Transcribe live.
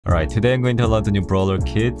Alright, today I'm going to unlock the new Brawler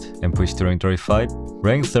kit and push to rank 35.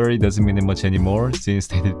 Rank 30 doesn't mean much anymore since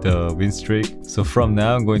they did the win streak. So from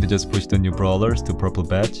now, I'm going to just push the new Brawlers to purple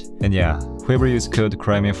badge. And yeah, whoever used code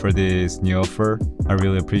CryingMan for this new offer, I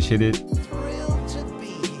really appreciate it.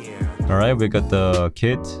 Alright, we got the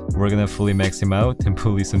kit. We're gonna fully max him out and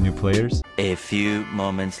bully some new players. A few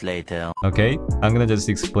moments later. Okay, I'm gonna just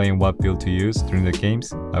explain what build to use during the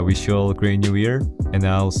games. I wish you all a great new year, and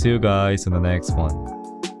I'll see you guys on the next one.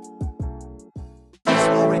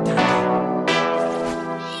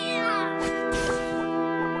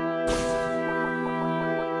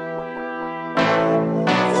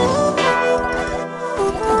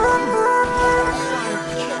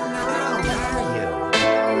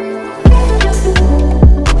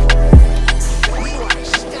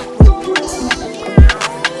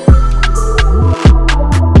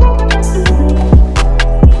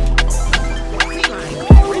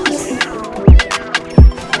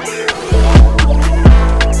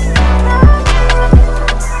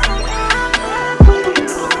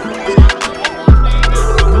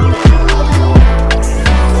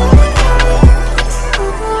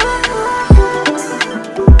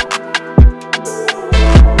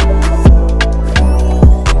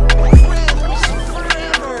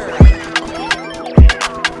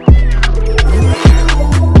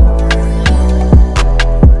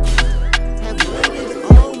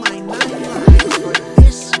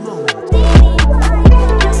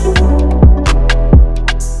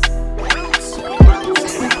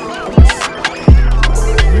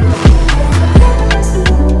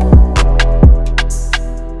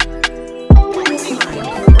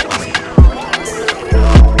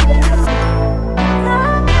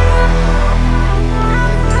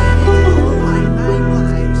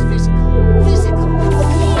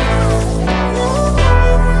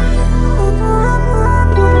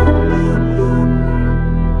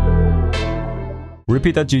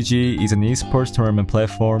 Repeat.gg is an esports tournament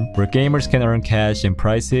platform where gamers can earn cash and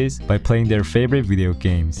prizes by playing their favorite video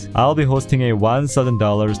games. I'll be hosting a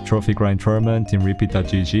 $1,000 trophy grind tournament in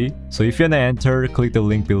Repeat.gg, so if you wanna enter, click the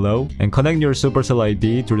link below and connect your Supercell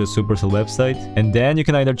ID through the Supercell website, and then you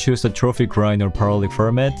can either choose the trophy grind or Power League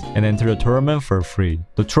format and enter the tournament for free.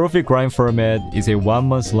 The trophy grind format is a 1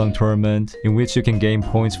 month long tournament in which you can gain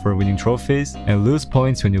points for winning trophies and lose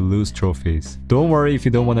points when you lose trophies. Don't worry if you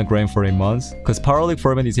don't wanna grind for a month, cause Power League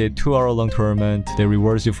format is a 2-hour long tournament that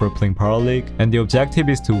rewards you for playing Power League, and the objective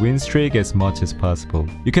is to win streak as much as possible.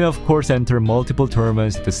 You can of course enter multiple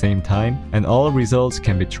tournaments at the same time, and all results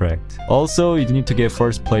can be tracked. Also, you don't need to get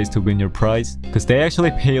first place to win your prize, cause they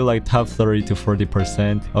actually pay like top 30 to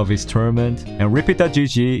 40% of each tournament, and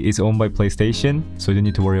Repeat.gg is owned by PlayStation, so you don't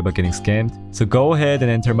need to worry about getting scammed. So go ahead and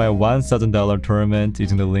enter my $1,000 tournament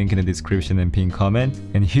using the link in the description and pinned comment,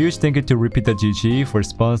 and huge thank you to Repeat.gg for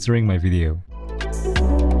sponsoring my video.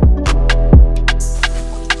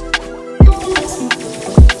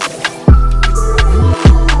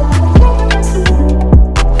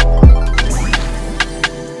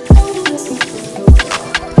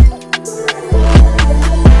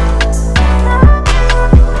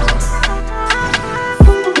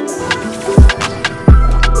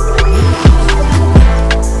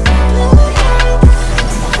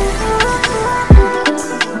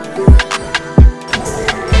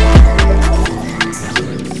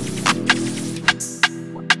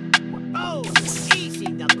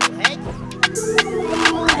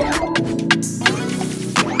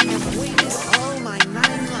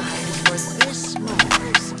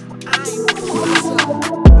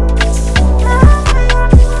 Awesome.